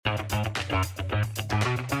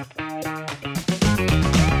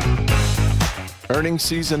Earnings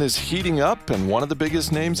season is heating up, and one of the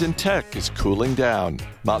biggest names in tech is cooling down.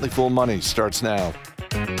 Motley Fool Money starts now.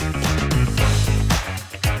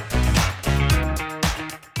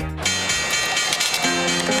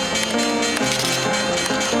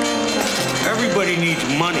 Everybody needs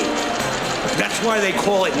money. That's why they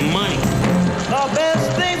call it money. The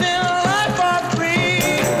best things in life are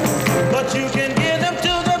free, but you can give them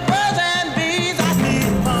to the birds and bees. I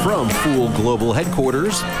need money. From Fool Global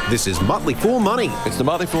Headquarters, this is Motley Fool Money. It's the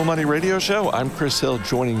Motley Fool Money radio show. I'm Chris Hill.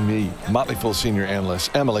 Joining me, Motley Fool senior analysts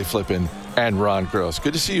Emily Flippin and Ron Gross.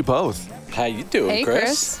 Good to see you both. How you doing, Hey,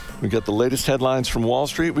 Chris? We got the latest headlines from Wall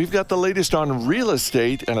Street. We've got the latest on real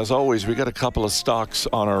estate, and as always, we got a couple of stocks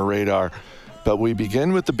on our radar. But we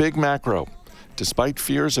begin with the big macro. Despite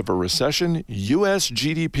fears of a recession, U.S.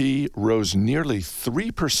 GDP rose nearly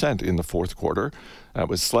 3% in the fourth quarter. That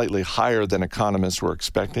was slightly higher than economists were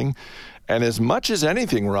expecting. And as much as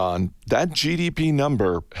anything, Ron, that GDP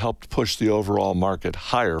number helped push the overall market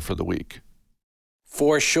higher for the week.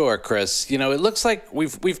 For sure, Chris. You know, it looks like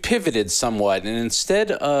we've pivoted somewhat, and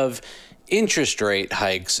instead of interest rate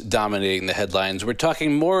hikes dominating the headlines, we're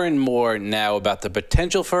talking more and more now about the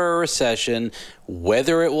potential for a recession,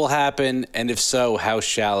 whether it will happen, and if so, how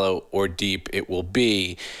shallow or deep it will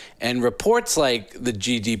be. And reports like the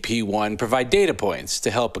GDP one provide data points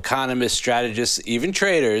to help economists, strategists, even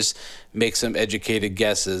traders make some educated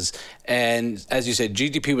guesses. And as you said,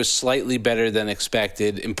 GDP was slightly better than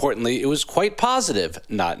expected. Importantly, it was quite positive,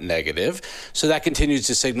 not negative. So that continues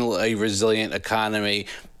to signal a resilient economy.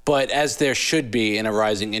 But as there should be in a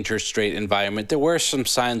rising interest rate environment, there were some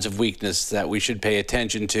signs of weakness that we should pay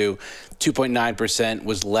attention to. 2.9%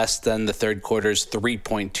 was less than the third quarter's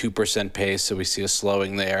 3.2% pace, so we see a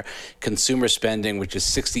slowing there. Consumer spending, which is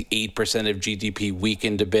 68% of GDP,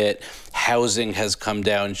 weakened a bit. Housing has come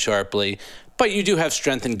down sharply. But you do have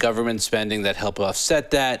strength in government spending that help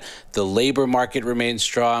offset that. The labor market remains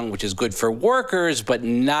strong, which is good for workers, but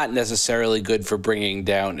not necessarily good for bringing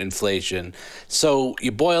down inflation. So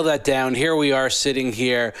you boil that down. Here we are sitting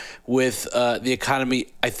here with the economy,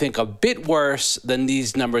 I think, a bit worse than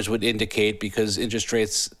these numbers would indicate because interest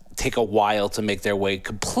rates take a while to make their way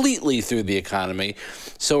completely through the economy.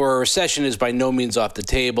 So a recession is by no means off the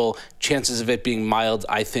table. Chances of it being mild,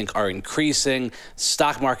 I think, are increasing.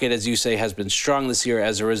 Stock market, as you say, has been strong this year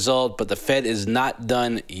as a result, but the Fed is not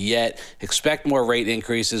done yet. Expect more rate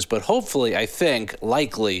increases, but hopefully, I think,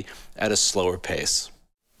 likely at a slower pace.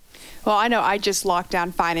 Well, I know I just locked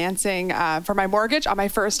down financing for my mortgage on my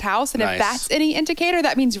first house. And Nice. If that's any indicator,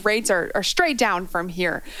 that means rates are straight down from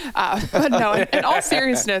here. But no, in all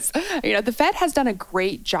seriousness, the Fed has done a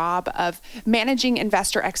great job of managing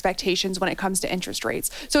investor expectations when it comes to interest rates.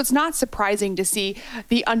 So it's not surprising to see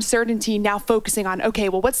the uncertainty now focusing on, okay,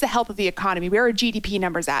 well, what's the health of the economy? Where are GDP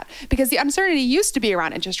numbers at? Because the uncertainty used to be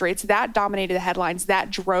around interest rates. That dominated the headlines. That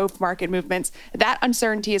drove market movements. That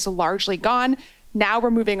uncertainty is largely gone. Now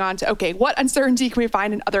we're moving on to, okay, what uncertainty can we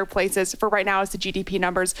find in other places? For right now, it's the GDP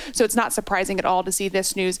numbers. So it's not surprising at all to see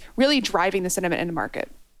this news really driving the sentiment in the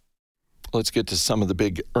market. Let's get to some of the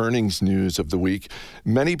big earnings news of the week.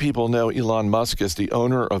 Many people know Elon Musk as the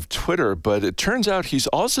owner of Twitter, but it turns out he's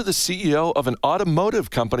also the CEO of an automotive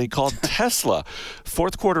company called Tesla.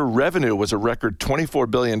 Fourth quarter revenue was a record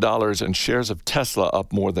 $24 billion, and shares of Tesla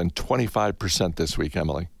up more than 25% this week,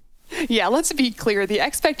 Emily. Yeah, let's be clear. The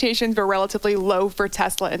expectations were relatively low for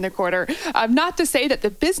Tesla in the quarter. Not to say that the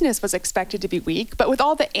business was expected to be weak, but with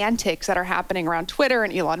all the antics that are happening around Twitter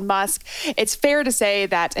and Elon Musk, it's fair to say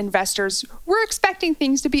that investors were expecting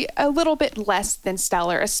things to be a little bit less than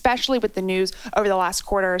stellar, especially with the news over the last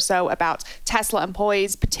quarter or so about Tesla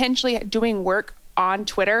employees potentially doing work on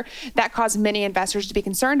Twitter. That caused many investors to be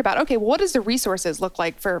concerned about, okay, well, what does the resources look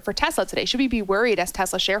like for Tesla today? Should we be worried as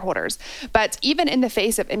Tesla shareholders? But even in the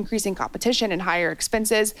face of increasing competition and higher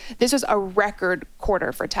expenses, this was a record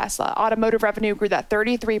quarter for Tesla. Automotive revenue grew that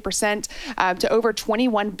 33% to over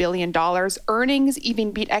 $21 billion. Earnings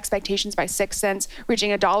even beat expectations by 6 cents,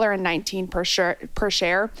 reaching $1.19 per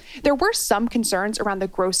share. There were some concerns around the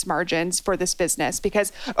gross margins for this business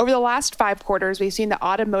because over the last 5 quarters, we've seen the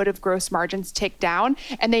automotive gross margins tick down,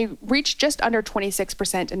 and they reached just under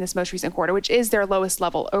 26% in this most recent quarter, which is their lowest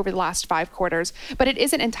level over the last 5 quarters. But it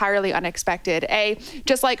isn't entirely unexpected.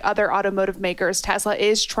 Just like other automotive makers, Tesla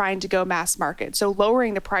is trying to go mass market, so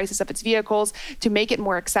lowering the prices of its vehicles to make it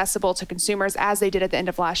more accessible to consumers, as they did at the end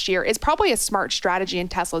of last year, is probably a smart strategy in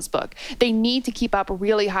Tesla's book. They need to keep up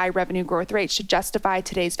really high revenue growth rates to justify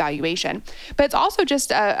today's valuation. But it's also just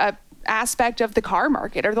a aspect of the car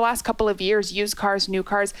market. Over the last couple of years, used cars, new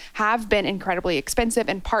cars have been incredibly expensive,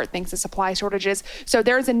 in part thanks to supply shortages. So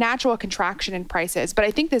there's a natural contraction in prices. But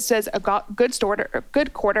I think this is a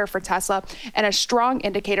good quarter for Tesla and a strong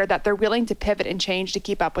indicator that they're willing to pivot and change to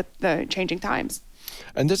keep up with the changing times.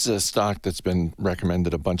 And this is a stock that's been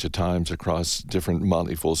recommended a bunch of times across different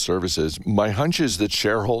Motley Fool services. My hunch is that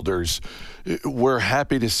shareholders were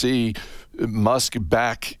happy to see Musk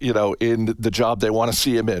back, in the job they want to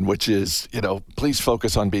see him in, which is, please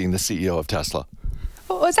focus on being the CEO of Tesla.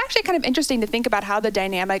 Well, it's actually kind of interesting to think about how the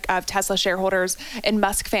dynamic of Tesla shareholders and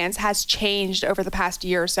Musk fans has changed over the past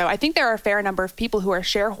year or so. I think there are a fair number of people who are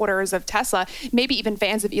shareholders of Tesla, maybe even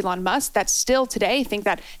fans of Elon Musk, that still today think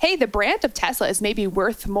that, hey, the brand of Tesla is maybe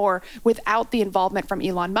worth more without the involvement from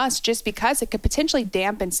Elon Musk, just because it could potentially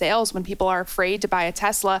dampen sales when people are afraid to buy a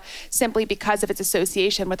Tesla simply because of its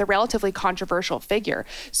association with a relatively controversial figure.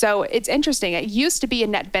 So it's interesting. It used to be a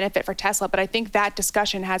net benefit for Tesla, but I think that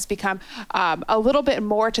discussion has become a little bit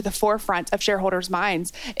more to the forefront of shareholders'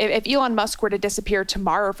 minds. If Elon Musk were to disappear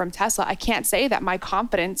tomorrow from Tesla, I can't say that my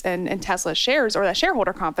confidence in Tesla shares or that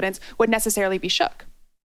shareholder confidence would necessarily be shook.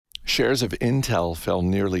 Shares of Intel fell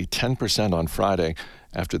nearly 10% on Friday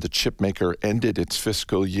after the chipmaker ended its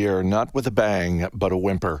fiscal year not with a bang, but a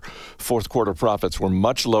whimper. Fourth quarter profits were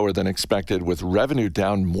much lower than expected, with revenue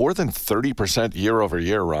down more than 30% year over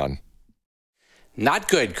year, Ron. Not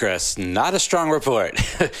good, Chris. Not a strong report.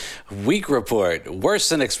 Weak report. Worse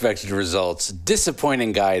than expected results.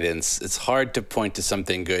 Disappointing guidance. It's hard to point to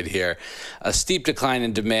something good here. A steep decline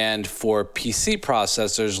in demand for PC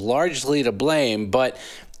processors, largely to blame, but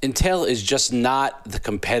Intel is just not the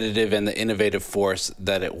competitive and the innovative force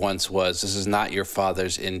that it once was. This is not your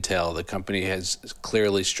father's Intel. The company is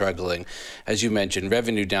clearly struggling. As you mentioned,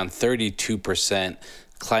 revenue down 32%,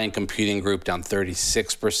 client computing group down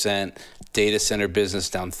 36%, data center business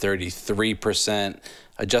down 33%.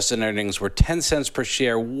 Adjusted earnings were 10 cents per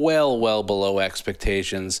share, well below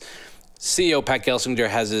expectations. CEO Pat Gelsinger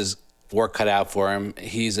has his work cut out for him.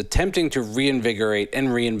 He's attempting to reinvigorate and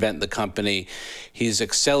reinvent the company. He's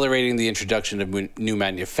accelerating the introduction of new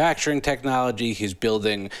manufacturing technology. He's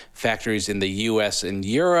building factories in the U.S. and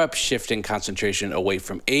Europe, shifting concentration away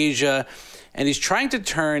from Asia. And he's trying to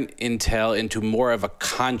turn Intel into more of a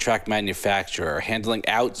contract manufacturer, handling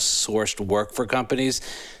outsourced work for companies.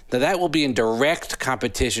 Now, that will be in direct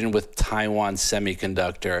competition with Taiwan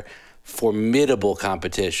Semiconductor. Formidable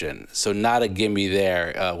competition. So not a gimme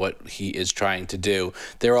there, what he is trying to do.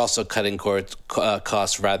 They're also cutting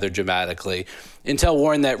costs rather dramatically. Intel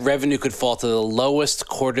warned that revenue could fall to the lowest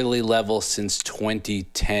quarterly level since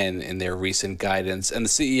 2010 in their recent guidance. And the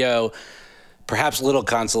CEO, perhaps little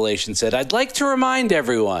consolation, said, "I'd like to remind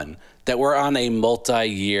everyone that we're on a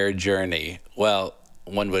multi-year journey." Well,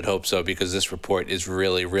 one would hope so, because this report is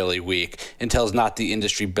really weak. Intel's not the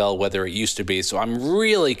industry bellwether it used to be, so I'm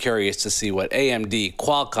really curious to see what AMD,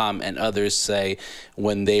 Qualcomm, and others say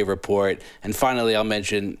when they report. And finally, I'll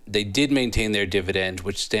mention they did maintain their dividend,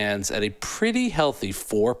 which stands at a pretty healthy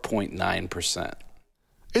 4.9%.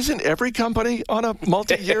 Isn't every company on a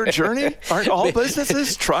multi-year journey? Aren't all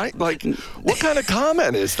businesses trying? What kind of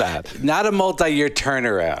comment is that? Not a multi-year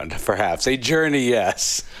turnaround, perhaps. A journey,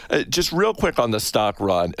 yes. Just real quick on the stock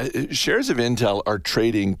run. Shares of Intel are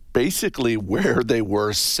trading basically where they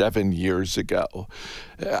were 7 years ago.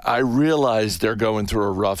 I realize they're going through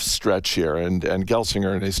a rough stretch here, and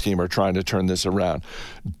Gelsinger and his team are trying to turn this around.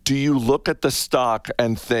 Do you look at the stock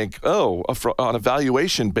and think, on a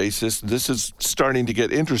valuation basis, this is starting to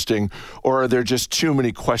get interesting, or are there just too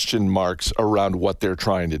many question marks around what they're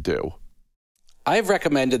trying to do? I've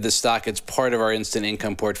recommended the stock. It's part of our instant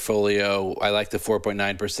income portfolio. I like the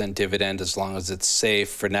 4.9% dividend as long as it's safe.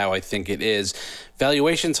 For now, I think it is.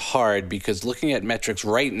 Valuation's hard because looking at metrics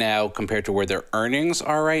right now compared to where their earnings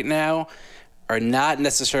are right now are not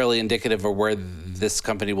necessarily indicative of where this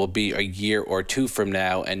company will be a year or two from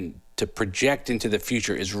now. And to project into the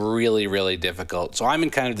future is really difficult. So I'm in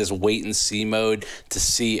kind of this wait and see mode to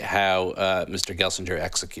see how Mr. Gelsinger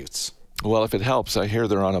executes. Well, if it helps, I hear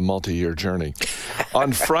they're on a multi-year journey.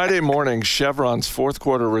 On Friday morning, Chevron's fourth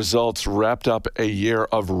quarter results wrapped up a year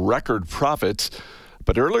of record profits.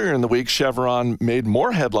 But earlier in the week, Chevron made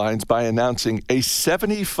more headlines by announcing a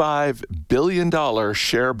 $75 billion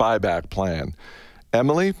share buyback plan.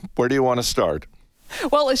 Emily, where do you want to start?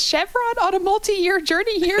 Well, is Chevron on a multi-year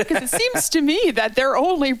journey here? Because it seems to me that their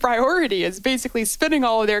only priority is basically spending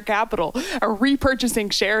all of their capital or repurchasing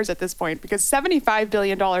shares at this point, because $75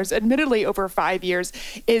 billion, admittedly over 5 years,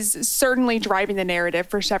 is certainly driving the narrative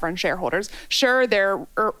for Chevron shareholders. Sure, their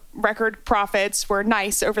record profits were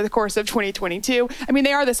nice over the course of 2022. I mean,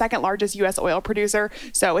 they are the second largest U.S. oil producer,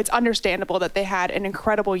 so it's understandable that they had an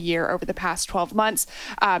incredible year over the past 12 months.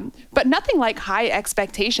 But nothing like high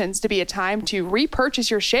expectations to be a time to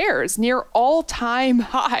repurchase your shares near all-time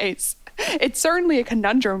highs. It's certainly a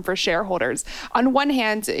conundrum for shareholders. On one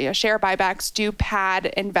hand, share buybacks do pad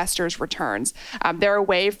investors' returns. They're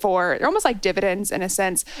almost like dividends in a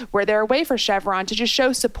sense, where they're a way for Chevron to just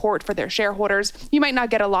show support for their shareholders. You might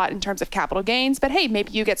not get a lot in terms of capital gains, but hey,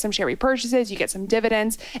 maybe you get some share repurchases, you get some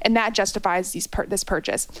dividends, and that justifies this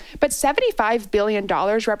purchase. But $75 billion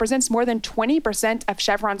represents more than 20% of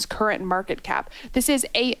Chevron's current market cap. This is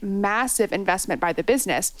a massive investment by the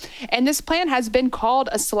business. And this plan has been called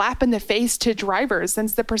a slap in the face to drivers,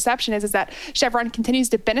 since the perception is that Chevron continues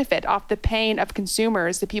to benefit off the pain of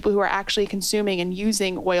consumers, the people who are actually consuming and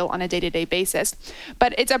using oil on a day-to-day basis.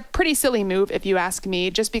 But it's a pretty silly move, if you ask me,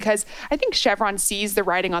 just because I think Chevron sees the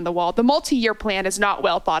writing on the wall. The multi-year plan is not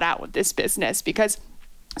well thought out with this business, because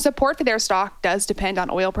support for their stock does depend on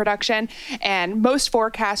oil production, and most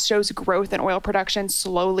forecasts shows growth in oil production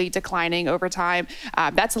slowly declining over time.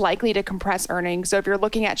 That's likely to compress earnings. So if you're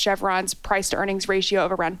looking at Chevron's price to earnings ratio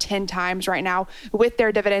of around 10 times right now with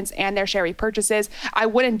their dividends and their share repurchases, I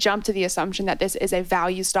wouldn't jump to the assumption that this is a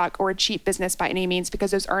value stock or a cheap business by any means,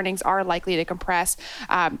 because those earnings are likely to compress.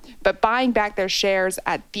 But buying back their shares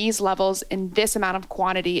at these levels in this amount of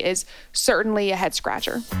quantity is certainly a head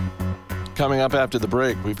scratcher. Coming up after the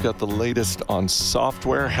break, we've got the latest on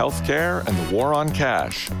software, healthcare, and the war on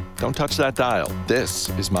cash. Don't touch that dial. This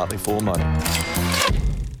is Motley Fool Money.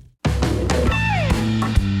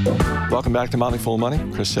 Welcome back to Motley Fool Money.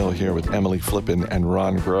 Chris Hill here with Emily Flippin and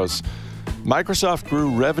Ron Gross. Microsoft grew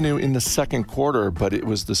revenue in the second quarter, but it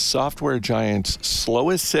was the software giant's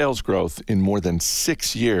slowest sales growth in more than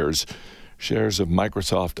 6 years. Shares of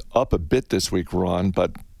Microsoft up a bit this week, Ron,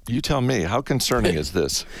 but you tell me, how concerning is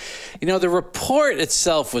this? The report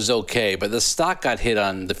itself was okay, but the stock got hit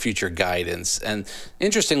on the future guidance. And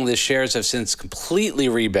interestingly, the shares have since completely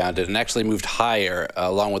rebounded and actually moved higher,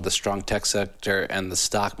 along with the strong tech sector and the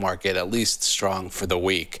stock market, at least strong for the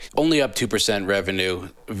week. Only up 2% revenue,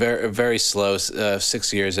 very, very slow,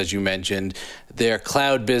 6 years, as you mentioned. Their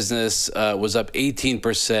cloud business was up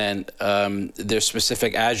 18%. Their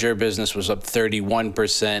specific Azure business was up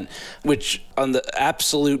 31%, which on the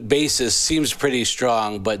absolute basis seems pretty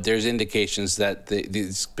strong, but there's indications that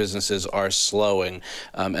these businesses are slowing,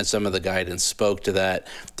 and some of the guidance spoke to that.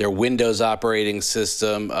 Their Windows operating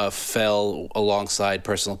system fell alongside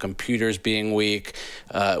personal computers being weak.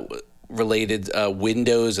 Related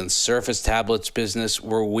Windows and Surface tablets business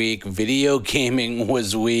were weak. Video gaming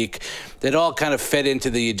was weak. That all kind of fed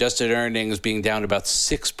into the adjusted earnings being down about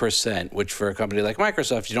 6%, which for a company like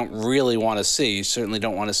Microsoft, you don't really want to see. You certainly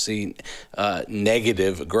don't want to see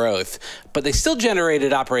negative growth. But they still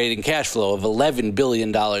generated operating cash flow of $11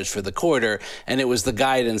 billion for the quarter, and it was the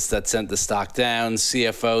guidance that sent the stock down.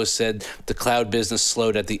 CFO said the cloud business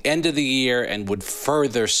slowed at the end of the year and would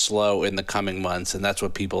further slow in the coming months, and that's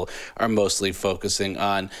what people are mostly focusing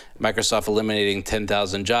on. Microsoft eliminating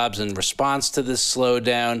 10,000 jobs in response to this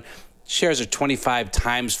slowdown. Shares are 25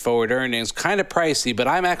 times forward earnings, kind of pricey, but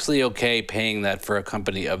I'm actually okay paying that for a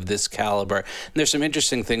company of this caliber. And there's some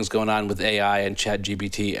interesting things going on with AI and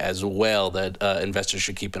ChatGPT as well that investors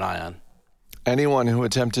should keep an eye on. Anyone who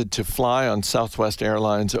attempted to fly on Southwest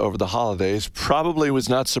Airlines over the holidays probably was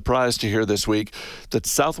not surprised to hear this week that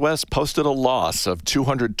Southwest posted a loss of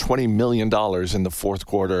 $220 million in the fourth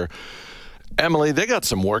quarter. Emily, they got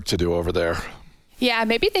some work to do over there. Yeah,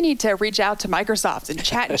 maybe they need to reach out to Microsoft and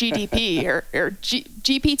chat GDP or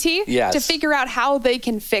GPT yes, to figure out how they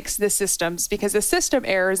can fix the systems, because the system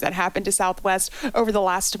errors that happened to Southwest over the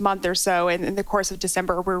last month or so and in the course of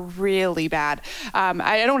December were really bad.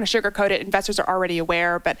 I don't want to sugarcoat it. Investors are already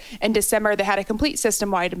aware, but in December, they had a complete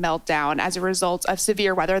system-wide meltdown as a result of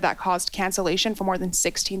severe weather that caused cancellation for more than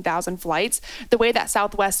 16,000 flights. The way that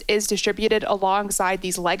Southwest is distributed alongside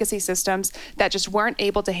these legacy systems that just weren't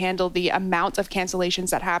able to handle the amount of cancellations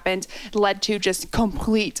that happened led to just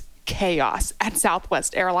complete chaos at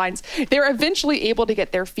Southwest Airlines. They were eventually able to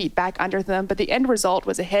get their feet back under them, but the end result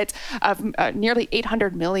was a hit of nearly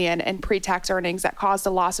 $800 million in pre-tax earnings that caused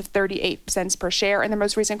a loss of 38 cents per share in the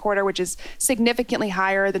most recent quarter, which is significantly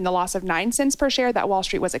higher than the loss of 9 cents per share that Wall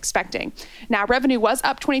Street was expecting. Now, revenue was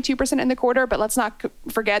up 22% in the quarter, but let's not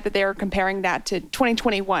forget that they're comparing that to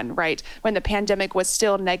 2021, right, when the pandemic was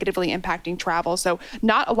still negatively impacting travel. So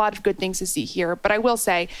not a lot of good things to see here, but I will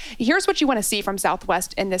say, here's what you want to see from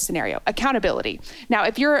Southwest in this scenario: accountability. Now,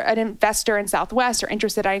 if you're an investor in Southwest or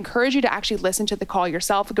interested, I encourage you to actually listen to the call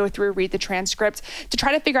yourself, go through, read the transcript to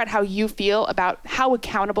try to figure out how you feel about how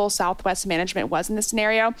accountable Southwest management was in this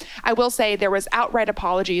scenario. I will say there was outright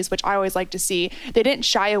apologies, which I always like to see. They didn't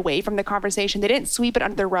shy away from the conversation. They didn't sweep it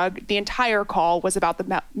under the rug. The entire call was about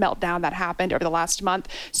the meltdown that happened over the last month.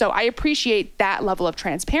 So I appreciate that level of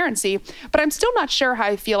transparency, but I'm still not sure how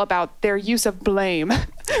I feel about their use of blame.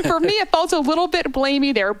 For me, it felt a little bit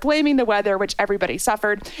blamey. They're blaming the weather, which everybody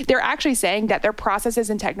suffered. They're actually saying that their processes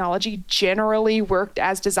and technology generally worked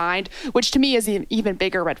as designed, which to me is an even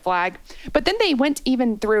bigger red flag. But then they went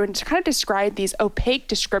even through and kind of described these opaque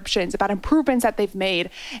descriptions about improvements that they've made.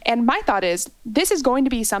 And my thought is, this is going to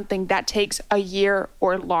be something that takes a year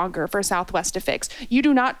or longer for Southwest to fix. You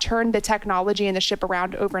do not turn the technology and the ship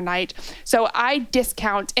around overnight. So I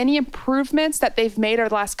discount any improvements that they've made over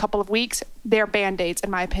the last couple of weeks. They're Band-Aids, in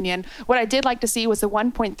my opinion. What I did like to see was the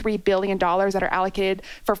 $1.3 billion that are allocated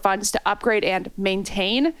for funds to upgrade and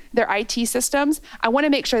maintain their IT systems. I want to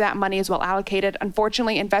make sure that money is well allocated.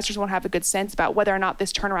 Unfortunately, investors won't have a good sense about whether or not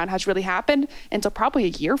this turnaround has really happened until probably a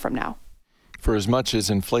year from now. For as much as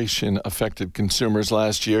inflation affected consumers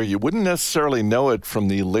last year, you wouldn't necessarily know it from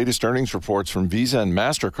the latest earnings reports from Visa and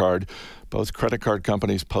MasterCard. Both credit card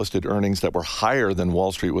companies posted earnings that were higher than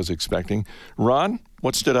Wall Street was expecting. Ron,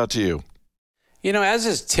 what stood out to you? You know, as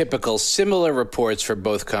is typical, similar reports for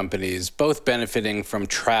both companies, both benefiting from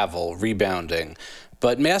travel rebounding.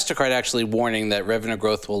 But MasterCard actually warning that revenue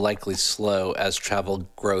growth will likely slow as travel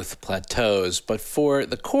growth plateaus. But for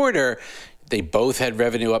the quarter, they both had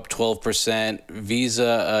revenue up 12%.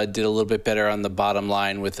 Visa did a little bit better on the bottom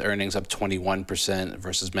line with earnings up 21%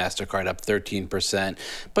 versus MasterCard up 13%.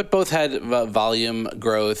 But both had volume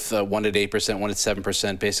growth, one at 8%, one at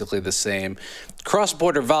 7%, basically the same.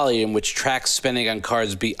 Cross-border volume, which tracks spending on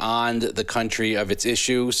cards beyond the country of its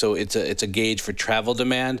issue, so it's a gauge for travel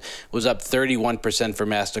demand, was up 31% for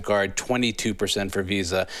MasterCard, 22% for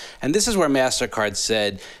Visa. And this is where MasterCard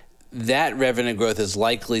said that revenue growth is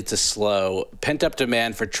likely to slow. Pent-up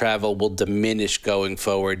demand for travel will diminish going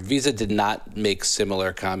forward. Visa did not make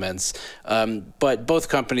similar comments, but both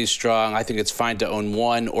companies strong. I think it's fine to own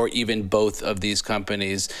one or even both of these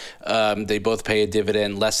companies. They both pay a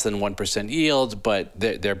dividend, less than 1% yield, but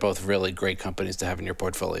they're both really great companies to have in your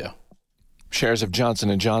portfolio. Shares of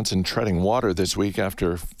Johnson & Johnson treading water this week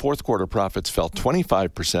after fourth quarter profits fell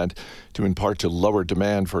 25%, due in part to lower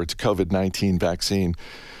demand for its COVID-19 vaccine.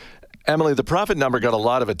 Emily, the profit number got a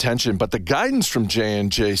lot of attention, but the guidance from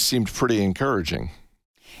J&J seemed pretty encouraging.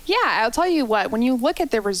 Yeah, I'll tell you what, when you look at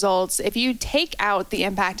the results, if you take out the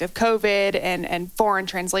impact of COVID and foreign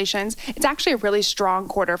translations, it's actually a really strong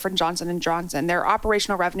quarter for Johnson & Johnson. Their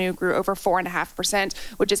operational revenue grew over 4.5%,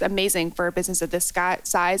 which is amazing for a business of this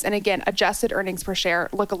size. And again, adjusted earnings per share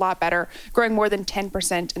look a lot better, growing more than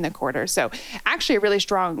 10% in the quarter. So actually a really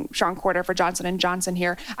strong quarter for Johnson & Johnson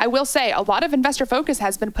here. I will say a lot of investor focus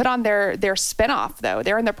has been put on their spinoff, though.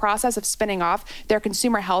 They're in the process of spinning off their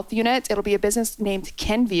consumer health unit. It'll be a business named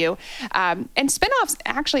Kenvue. And spinoffs,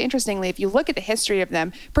 actually, interestingly, if you look at the history of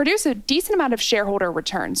them, produce a decent amount of shareholder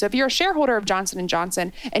return. So if you're a shareholder of Johnson &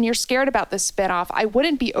 Johnson and you're scared about this spinoff, I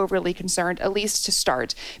wouldn't be overly concerned, at least to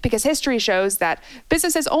start, because history shows that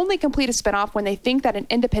businesses only complete a spinoff when they think that an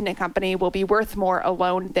independent company will be worth more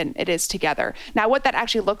alone than it is together. Now, what that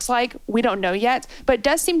actually looks like, we don't know yet, but it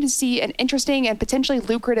does seem to see an interesting and potentially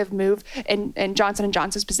lucrative move in Johnson &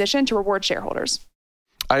 Johnson's position to reward shareholders.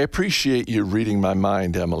 I appreciate you reading my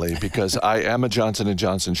mind, Emily, because I am a Johnson &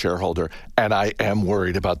 Johnson shareholder, and I am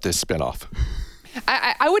worried about this spinoff.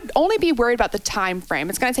 I would only be worried about the time frame.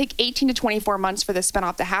 It's going to take 18 to 24 months for this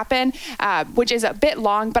spinoff to happen, which is a bit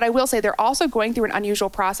long. But I will say they're also going through an unusual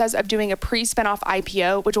process of doing a pre-spinoff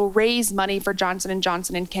IPO, which will raise money for Johnson &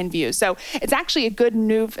 Johnson and Kenvue. So it's actually a good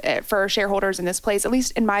move for shareholders in this place, at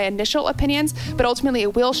least in my initial opinions. But ultimately,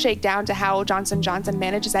 it will shake down to how Johnson & Johnson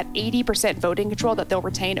manages that 80% voting control that they'll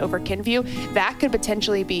retain over Kenvue. That could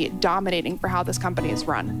potentially be dominating for how this company is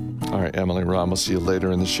run. All right, Emily, Ron, we'll see you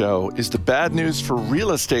later in the show. Is the bad news for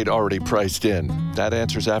real estate already priced in? That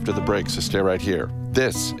answers after the break, so stay right here.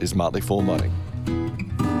 This is Motley Fool Money.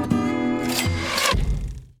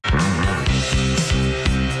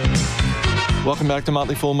 Welcome back to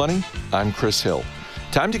Motley Fool Money. I'm Chris Hill.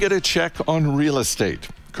 Time to get a check on real estate.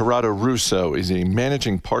 Corrado Russo is a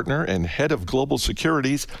managing partner and head of global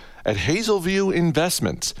securities at Hazelview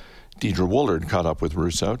Investments. Deidre Woolard caught up with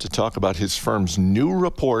Russo to talk about his firm's new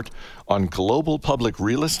report on global public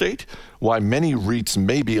real estate, why many REITs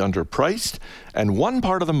may be underpriced, and one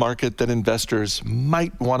part of the market that investors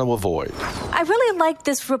might want to avoid. I really like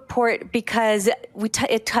this report because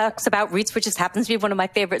it talks about REITs, which just happens to be one of my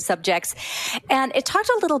favorite subjects. And it talked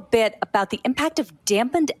a little bit about the impact of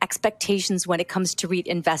dampened expectations when it comes to REIT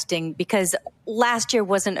investing, because last year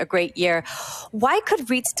wasn't a great year. Why could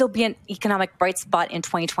REITs still be an economic bright spot in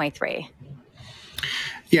 2023?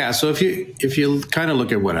 Yeah, so if you kind of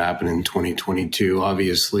look at what happened in 2022,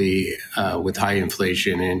 obviously with high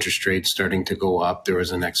inflation and interest rates starting to go up, there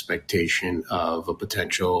was an expectation of a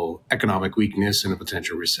potential economic weakness and a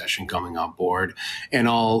potential recession coming on board, and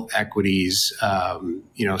all equities,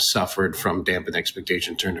 suffered from dampened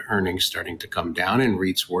expectation, turned to earnings starting to come down, and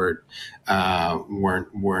REITs weren't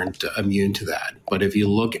immune to that. But if you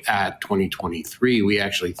look at 2023, we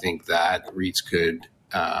actually think that REITs could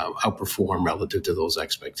outperform relative to those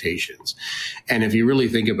expectations. And if you really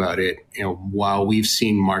think about it, while we've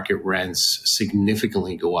seen market rents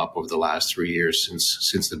significantly go up over the last 3 years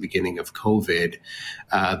since the beginning of COVID,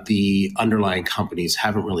 the underlying companies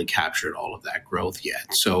haven't really captured all of that growth yet.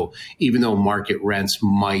 So even though market rents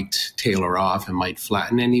might tailor off and might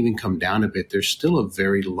flatten and even come down a bit, there's still a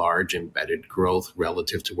very large embedded growth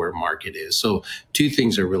relative to where market is. So two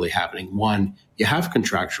things are really happening. One, you have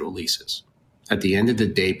contractual leases. At the end of the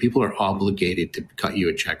day, people are obligated to cut you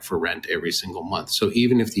a check for rent every single month. So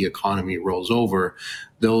even if the economy rolls over,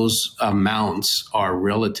 those amounts are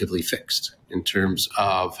relatively fixed in terms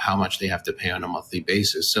of how much they have to pay on a monthly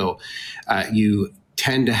basis. So you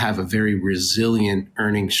tend to have a very resilient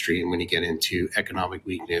earning stream when you get into economic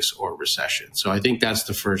weakness or recession. So I think that's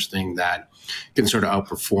the first thing that can sort of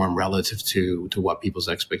outperform relative to what people's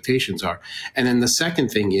expectations are. And then the second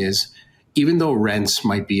thing is, even though rents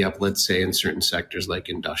might be up, let's say in certain sectors like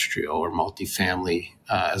industrial or multifamily,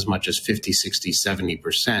 as much as 50, 60,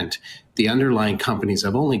 70%, the underlying companies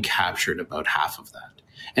have only captured about half of that.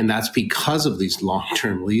 And that's because of these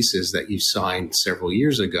long-term leases that you signed several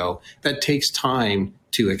years ago that takes time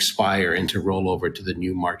to expire and to roll over to the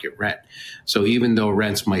new market rent. So even though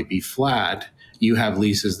rents might be flat, you have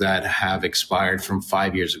leases that have expired from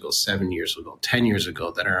 5 years ago, 7 years ago, 10 years ago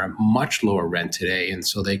that are a much lower rent today. And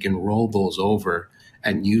so they can roll those over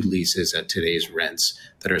at new leases at today's rents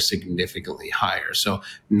that are significantly higher. So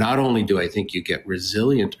not only do I think you get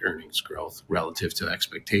resilient earnings growth relative to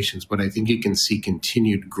expectations, but I think you can see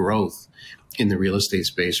continued growth in the real estate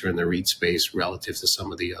space or in the REIT space relative to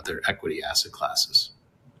some of the other equity asset classes.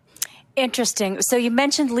 Interesting. So you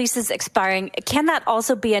mentioned leases expiring. Can that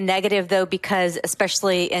also be a negative, though, because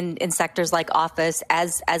especially in sectors like office,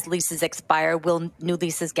 as leases expire, will new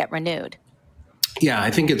leases get renewed? Yeah,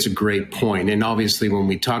 I think it's a great point. And obviously, when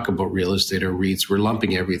we talk about real estate or REITs, we're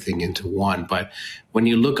lumping everything into one. But when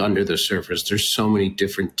you look under the surface, there's so many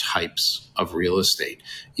different types of real estate.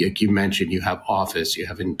 Like you mentioned, you have office, you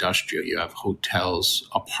have industrial, you have hotels,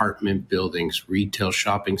 apartment buildings, retail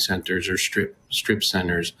shopping centers or strip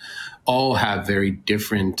centers. All have very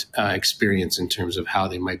different experience in terms of how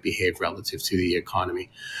they might behave relative to the economy.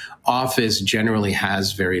 Office generally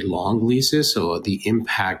has very long leases, so the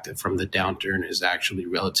impact from the downturn is actually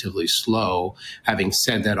relatively slow. Having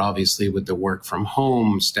said that, obviously, with the work from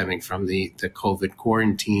home stemming from the COVID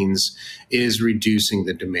quarantines is reducing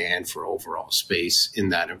the demand for overall space in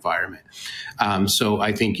that environment. So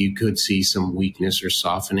I think you could see some weakness or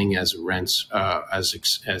softening as rents,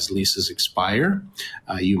 as leases expire.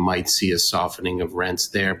 You might see a softening of rents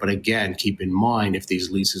there. But again, keep in mind, if these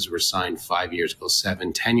leases were signed 5 years ago,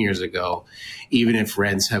 7, 10 years ago, even if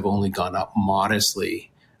rents have only gone up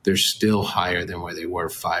modestly, they're still higher than where they were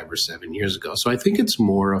 5 or 7 years ago. So I think it's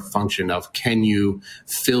more a function of, can you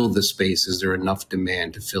fill the space? Is there enough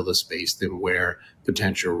demand to fill the space than where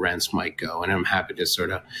potential rents might go? And I'm happy to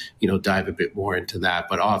sort of, dive a bit more into that.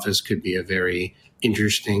 But office could be a very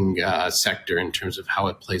interesting sector in terms of how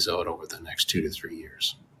it plays out over the next 2 to 3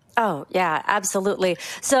 years. Oh, yeah, absolutely.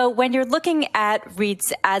 So when you're looking at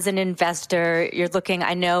REITs as an investor, you're looking,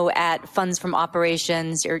 I know, at funds from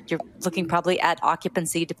operations, you're looking probably at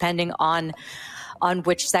occupancy, depending on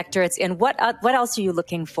which sector it's in. What else are you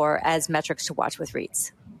looking for as metrics to watch with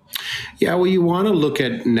REITs? Yeah, well, you want to look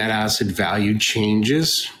at net asset value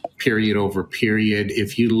changes period over period.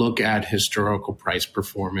 If you look at historical price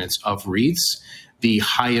performance of REITs, the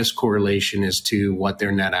highest correlation is to what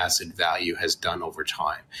their net asset value has done over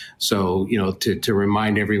time. So, to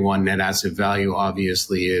remind everyone, net asset value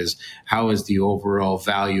obviously is how is the overall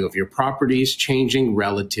value of your properties changing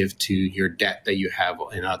relative to your debt that you have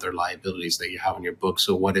and other liabilities that you have on your books.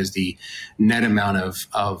 So what is the net amount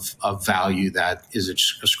of value that is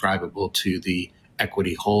ascribable to the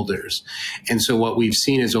equity holders? And so what we've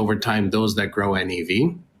seen is over time, those that grow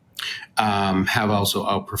NAV have also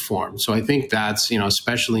outperformed. So I think that's,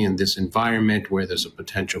 especially in this environment where there's a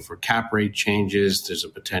potential for cap rate changes, there's a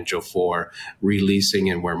potential for releasing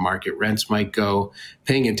and where market rents might go,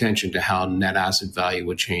 paying attention to how net asset value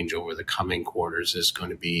would change over the coming quarters is going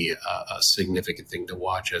to be a significant thing to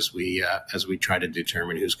watch as we try to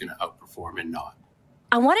determine who's going to outperform and not.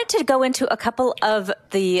 I wanted to go into a couple of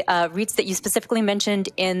the REITs that you specifically mentioned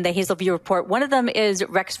in the Hazelview report. One of them is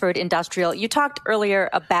Rexford Industrial. You talked earlier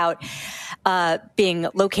about being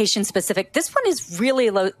location specific. This one is really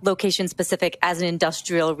location specific as an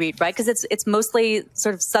industrial REIT, right? Because it's mostly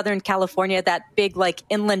sort of Southern California, that big like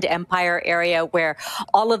Inland Empire area where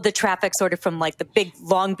all of the traffic sort of from like the big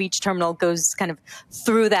Long Beach terminal goes kind of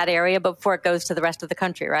through that area before it goes to the rest of the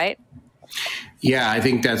country, right? Yeah, I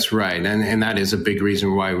think that's right. And that is a big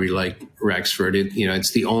reason why we like Rexford.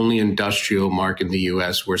 It's the only industrial market in the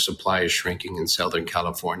U.S. where supply is shrinking in Southern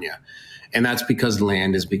California. And that's because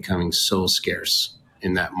land is becoming so scarce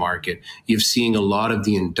in that market. You've seen a lot of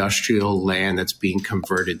the industrial land that's being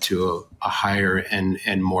converted to a higher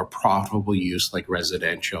and more profitable use like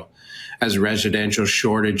residential. As residential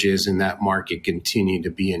shortages in that market continue to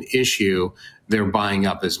be an issue, they're buying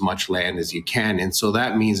up as much land as you can. And so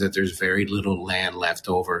that means that there's very little land left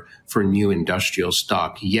over for new industrial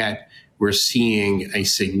stock. Yet we're seeing a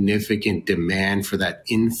significant demand for that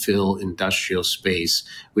infill industrial space,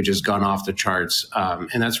 which has gone off the charts.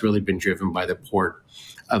 And that's really been driven by the port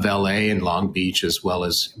of LA and Long Beach, as well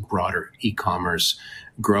as broader e-commerce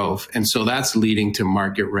growth. And so that's leading to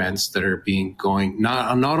market rents that are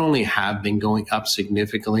not only have been going up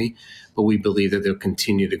significantly, but we believe that they'll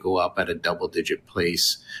continue to go up at a double-digit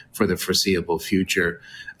pace for the foreseeable future.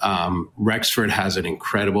 Rexford has an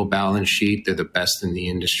incredible balance sheet. They're the best in the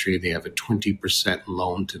industry. They have a 20%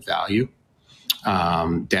 loan to value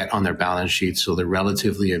debt on their balance sheet, so they're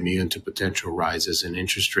relatively immune to potential rises in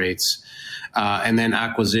interest rates. And then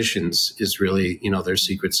acquisitions is really, their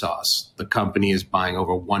secret sauce. The company is buying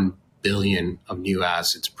over $1 billion of new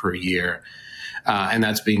assets per year. And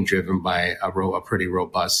that's being driven by a pretty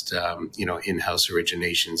robust, in-house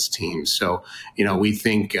originations team. So, we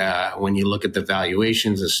think when you look at the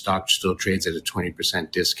valuations, the stock still trades at a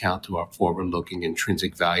 20% discount to our forward-looking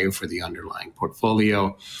intrinsic value for the underlying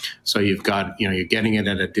portfolio. So you've got, you're getting it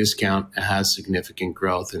at a discount. It has significant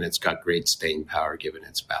growth, and it's got great staying power given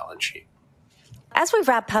its balance sheet. As we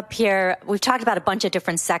wrap up here, we've talked about a bunch of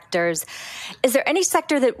different sectors. Is there any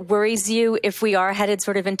sector that worries you if we are headed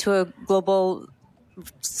sort of into a global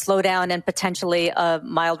slowdown and potentially a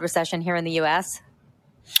mild recession here in the U.S.?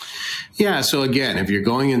 Yeah. So again, if you're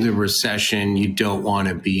going into recession, you don't want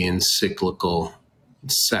to be in cyclical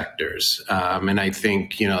sectors. And I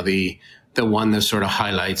think, the one that sort of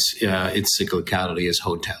highlights its cyclicality is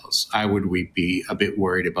hotels. I would be a bit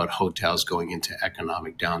worried about hotels going into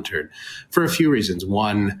economic downturn for a few reasons.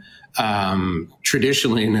 One,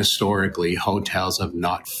 traditionally and historically, hotels have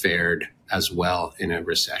not fared as well in a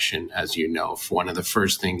recession, as you know. One of the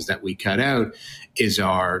first things that we cut out is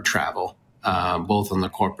our travel, both on the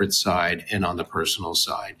corporate side and on the personal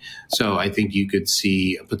side. So I think you could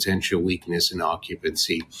see a potential weakness in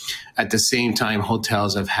occupancy. At the same time,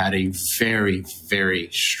 hotels have had a very, very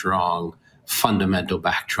strong fundamental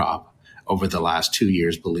backdrop over the last 2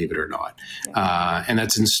 years, believe it or not. And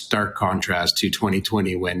that's in stark contrast to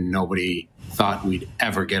 2020 when nobody thought we'd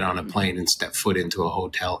ever get on a plane and step foot into a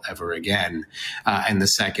hotel ever again. And the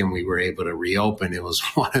second we were able to reopen, it was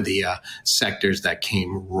one of the sectors that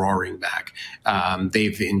came roaring back.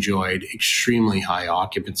 They've enjoyed extremely high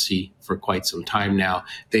occupancy for quite some time now.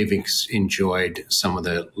 They've enjoyed some of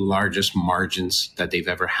the largest margins that they've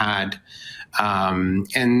ever had.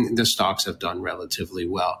 And the stocks have done relatively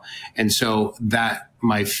well. And so that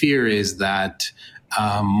my fear is that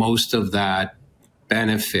most of that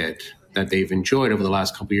benefit that they've enjoyed over the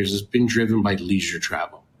last couple of years has been driven by leisure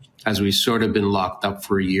travel. As we sort of been locked up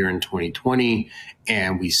for a year in 2020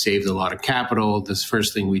 and we saved a lot of capital, this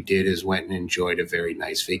first thing we did is went and enjoyed a very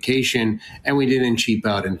nice vacation, and we didn't cheap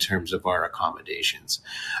out in terms of our accommodations.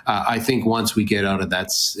 I think once we get out of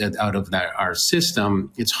that our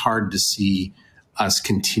system, it's hard to see us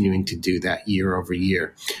continuing to do that year over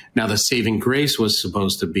year. Now, the saving grace was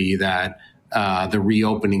supposed to be that the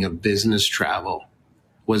reopening of business travel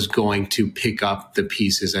was going to pick up the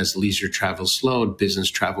pieces as leisure travel slowed, business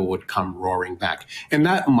travel would come roaring back. And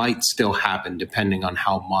that might still happen depending on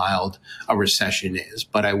how mild a recession is.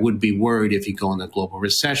 But I would be worried if you go in a global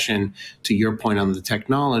recession, to your point on the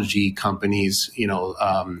technology companies,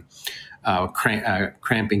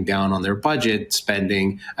 cramping down on their budget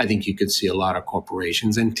spending. I think you could see a lot of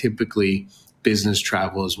corporations, and typically business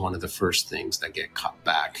travel is one of the first things that get cut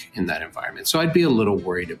back in that environment. So I'd be a little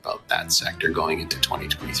worried about that sector going into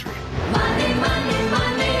 2023. Money, money,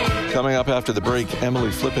 money. Coming up after the break,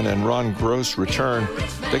 Emily Flippen and Ron Gross return.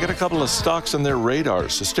 They got a couple of stocks on their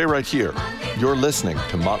radars, so stay right here. You're listening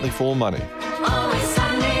to Motley Fool Money. Always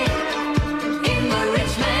sunny in the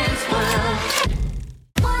rich man's world.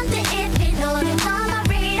 Wonder if you know it's on my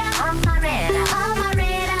radar, on my radar, on my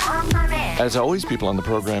radar, on my radar. As always, people on the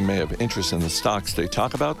program may have interest in the stocks they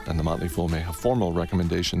talk about, and the Motley Fool may have formal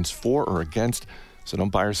recommendations for or against, so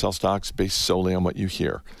don't buy or sell stocks based solely on what you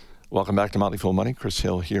hear. Welcome back to Motley Fool Money. Chris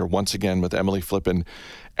Hill here once again with Emily Flippen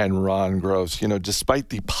and Ron Gross. You know, despite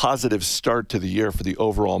the positive start to the year for the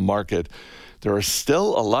overall market, there are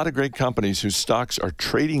still a lot of great companies whose stocks are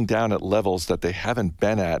trading down at levels that they haven't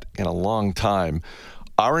been at in a long time.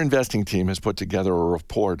 Our investing team has put together a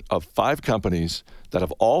report of 5 companies that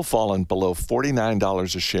have all fallen below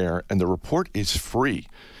 $49 a share, and the report is free.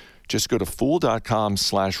 Just go to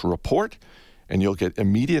fool.com/report, and you'll get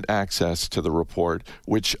immediate access to the report,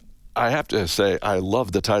 which I have to say, I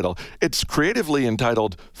love the title. It's creatively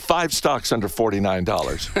entitled 5 Stocks Under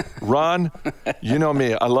 $49. Ron, you know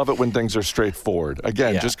me. I love it when things are straightforward.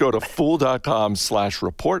 Again, just go to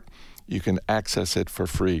fool.com/report. You can access it for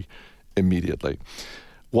free immediately.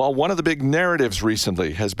 While one of the big narratives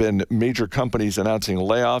recently has been major companies announcing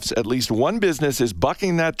layoffs, at least one business is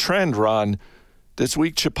bucking that trend, Ron. This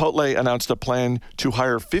week, Chipotle announced a plan to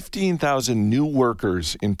hire 15,000 new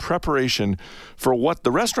workers in preparation for what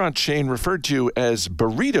the restaurant chain referred to as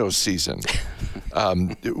burrito season.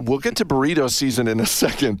 We'll get to burrito season in a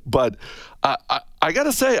second, but I got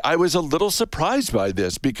to say, I was a little surprised by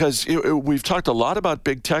this because we've talked a lot about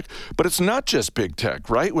big tech, but it's not just big tech,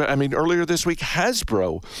 right? I mean, earlier this week,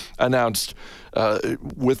 Hasbro announced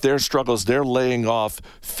with their struggles, they're laying off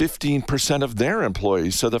 15% of their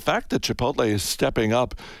employees. So the fact that Chipotle is stepping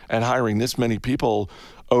up and hiring this many people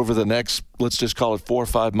over the next, let's just call it 4 or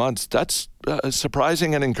 5 months, that's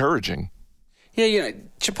surprising and encouraging. Yeah, you know,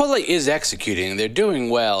 Chipotle is executing. They're doing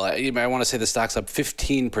well. I want to say the stock's up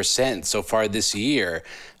 15% so far this year,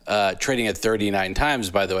 trading at 39 times,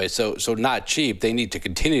 by the way. So not cheap. They need to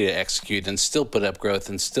continue to execute and still put up growth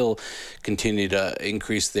and still continue to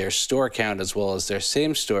increase their store count as well as their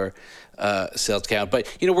same store sales count. But,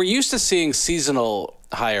 you know, we're used to seeing seasonal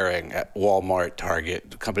hiring at Walmart,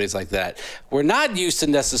 Target, companies like that. We're not used to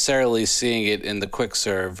necessarily seeing it in the quick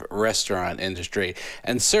serve restaurant industry.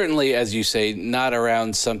 And certainly, as you say, not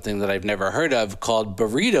around something that I've never heard of called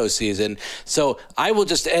burrito season. So I will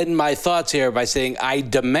just end my thoughts here by saying I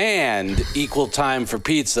demand equal time for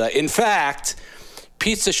pizza. In fact,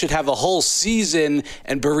 pizza should have a whole season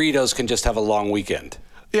and burritos can just have a long weekend.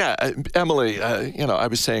 Yeah, Emily, you know, I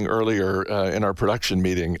was saying earlier in our production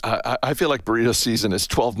meeting, I feel like burrito season is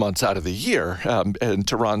 12 months out of the year. And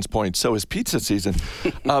to Ron's point, so is pizza season.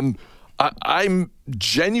 I'm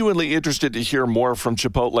genuinely interested to hear more from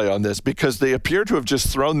Chipotle on this because they appear to have just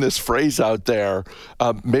thrown this phrase out there.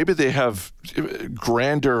 Maybe they have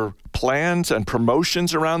grander plans and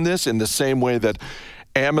promotions around this in the same way that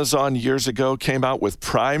Amazon years ago came out with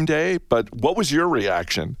Prime Day. But what was your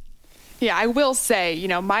reaction? Yeah, I will say, you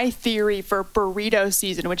know, my theory for burrito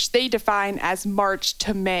season, which they define as March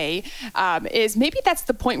to May, is maybe that's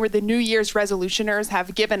the point where the New Year's resolutioners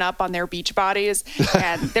have given up on their beach bodies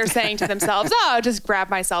and they're saying to themselves, oh, I'll just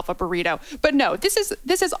grab myself a burrito. But no, this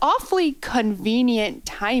is awfully convenient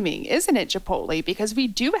timing, isn't it, Chipotle? Because we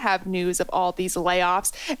do have news of all these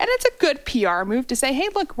layoffs, and it's a good PR move to say, hey,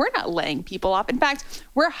 look, we're not laying people off. In fact,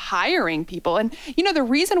 we're hiring people. And, you know, the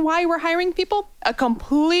reason why we're hiring people, a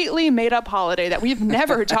completely made up holiday that we've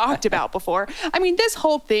never talked about before. I mean, this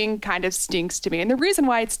whole thing kind of stinks to me. And the reason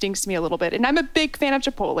why it stinks to me a little bit, and I'm a big fan of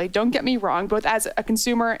Chipotle, don't get me wrong, both as a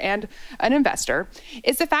consumer and an investor,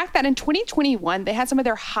 is the fact that in 2021, they had some of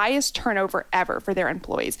their highest turnover ever for their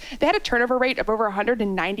employees. They had a turnover rate of over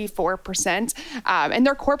 194%, and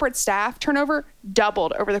their corporate staff turnover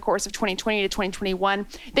doubled over the course of 2020 to 2021.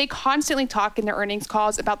 They constantly talk in their earnings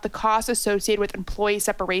calls about the costs associated with employee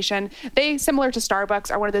separation. They, similar to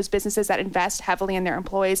Starbucks, are one of those businesses that invest heavily in their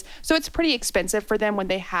employees. So it's pretty expensive for them when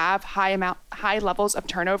they have high levels of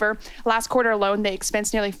turnover. Last quarter alone, they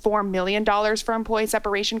expensed nearly $4 million for employee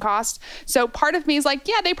separation costs. So part of me is like,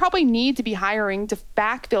 yeah, they probably need to be hiring to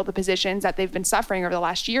backfill the positions that they've been suffering over the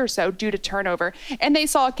last year or so due to turnover. And they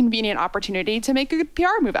saw a convenient opportunity to make a good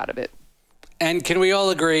PR move out of it. And can we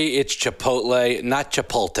all agree it's Chipotle, not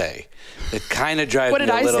Chipotle? It kind of drives me a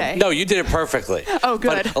little... What did I say? No, you did it perfectly. Oh,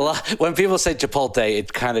 good. But when people say Chipotle,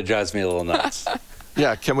 it kind of drives me a little nuts.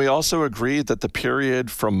 Yeah, can we also agree that the period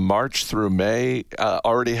from March through May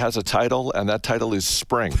already has a title, and that title is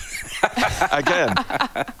spring? Again,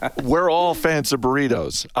 we're all fans of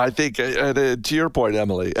burritos. I think, to your point,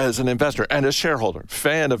 Emily, as an investor and a shareholder,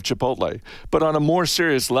 fan of Chipotle. But on a more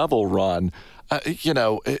serious level, Ron,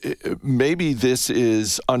 maybe this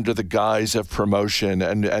is under the guise of promotion,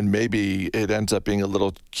 and maybe it ends up being a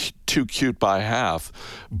little too cute by half.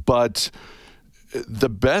 But the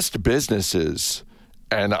best businesses,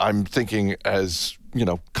 and I'm thinking as,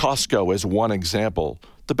 Costco as one example,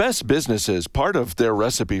 the best businesses, part of their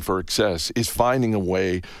recipe for success is finding a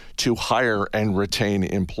way to hire and retain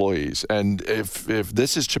employees. And if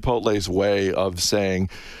this is Chipotle's way of saying,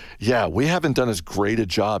 yeah, we haven't done as great a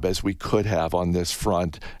job as we could have on this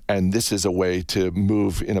front, and this is a way to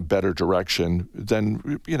move in a better direction,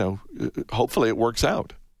 then, hopefully it works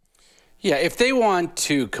out. Yeah, if they want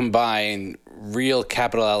to combine real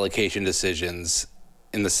capital allocation decisions,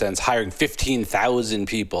 in the sense hiring 15,000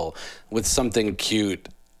 people with something cute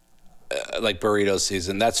like burrito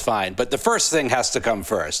season, that's fine. But the first thing has to come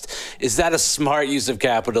first. Is that a smart use of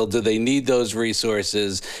capital? Do they need those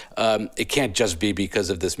resources? It can't just be because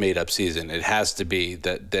of this made-up season. It has to be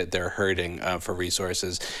that they're hurting for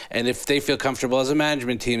resources. And if they feel comfortable as a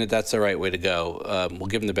management team that that's the right way to go, we'll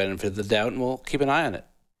give them the benefit of the doubt and we'll keep an eye on it.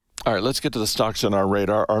 All right, let's get to the stocks on our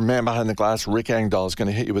radar. Our man behind the glass, Rick Engdahl, is going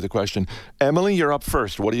to hit you with a question. Emily, you're up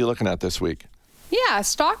first. What are you looking at this week? Yeah, a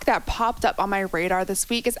stock that popped up on my radar this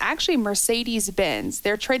week is actually Mercedes-Benz.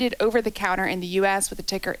 They're traded over the counter in the U.S. with the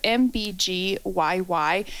ticker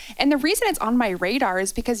MBGYY. And the reason it's on my radar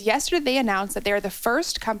is because yesterday they announced that they're the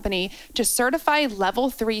first company to certify level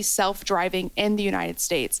 3 self-driving in the United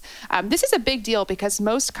States. This is a big deal because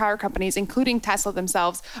most car companies, including Tesla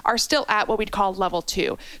themselves, are still at what we'd call level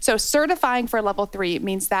 2. So certifying for level 3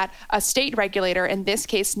 means that a state regulator, in this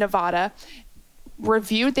case Nevada,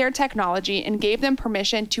 reviewed their technology and gave them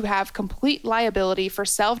permission to have complete liability for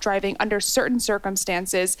self-driving under certain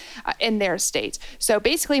circumstances in their state. So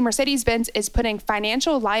basically, Mercedes-Benz is putting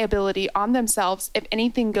financial liability on themselves if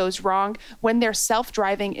anything goes wrong when their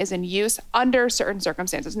self-driving is in use under certain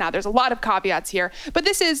circumstances. Now, there's a lot of caveats here, but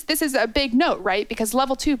this is a big note, right? Because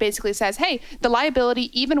level 2 basically says, hey, the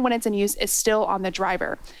liability, even when it's in use, is still on the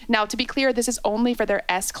driver. Now, to be clear, this is only for their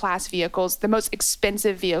S-Class vehicles, the most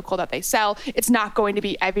expensive vehicle that they sell. It's not going to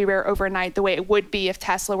be everywhere overnight the way it would be if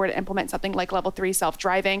Tesla were to implement something like level 3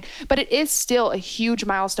 self-driving, but it is still a huge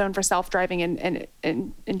milestone for self-driving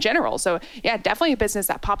in general. So yeah, definitely a business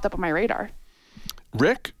that popped up on my radar.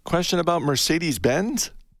 Rick, question about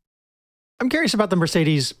Mercedes-Benz? I'm curious about the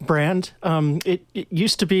Mercedes brand. It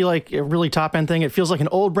used to be like a really top-end thing. It feels like an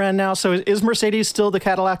old brand now. So is Mercedes still the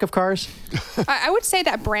Cadillac of cars? I would say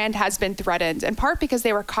that brand has been threatened, in part because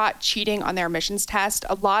they were caught cheating on their emissions test.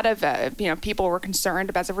 A lot of people were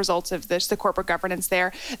concerned as a result of the corporate governance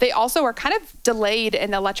there. They also were kind of delayed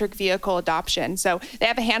in electric vehicle adoption. So they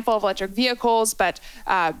have a handful of electric vehicles, but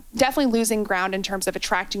definitely losing ground in terms of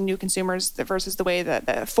attracting new consumers versus the way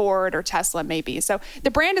that Ford or Tesla may be. So the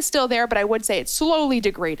brand is still there, but I would say it's slowly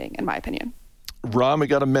degrading, in my opinion. Ron, we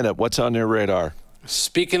got a minute. What's on your radar?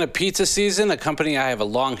 Speaking of pizza season, a company I have a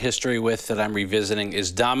long history with that I'm revisiting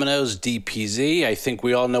is Domino's, DPZ. I think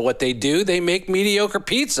we all know what they do. They make mediocre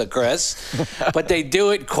pizza, Chris, but they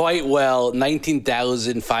do it quite well.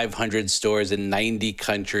 19,500 stores in 90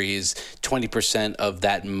 countries, 20% of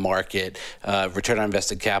that market, return on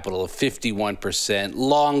invested capital of 51%,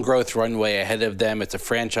 long growth runway ahead of them. It's a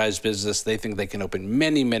franchise business. They think they can open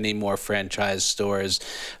many, many more franchise stores.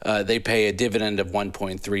 They pay a dividend of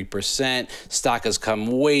 1.3%. Stock has come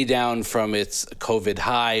way down from its COVID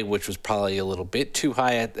high, which was probably a little bit too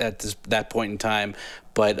high at that point in time.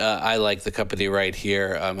 But I like the company right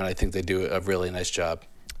here, and I think they do a really nice job.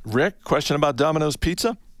 Rick, question about Domino's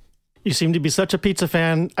Pizza? You seem to be such a pizza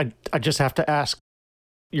fan. I just have to ask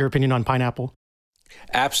your opinion on pineapple.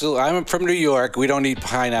 Absolutely. I'm from New York. We don't eat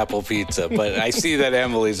pineapple pizza, but I see that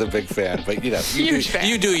Emily's a big fan. But, you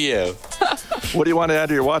do you. What do you want to add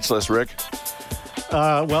to your watch list, Rick?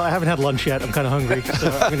 Well, I haven't had lunch yet. I'm kind of hungry, so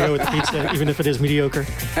I'm going to go with the pizza, even if it is mediocre.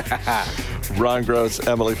 Ron Gross,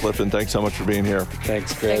 Emily Flippen, thanks so much for being here.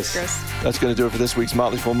 Thanks, Chris. That's going to do it for this week's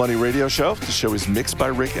Motley Fool Money radio show. The show is mixed by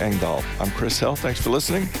Rick Engdahl. I'm Chris Hill. Thanks for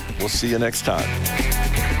listening. We'll see you next time.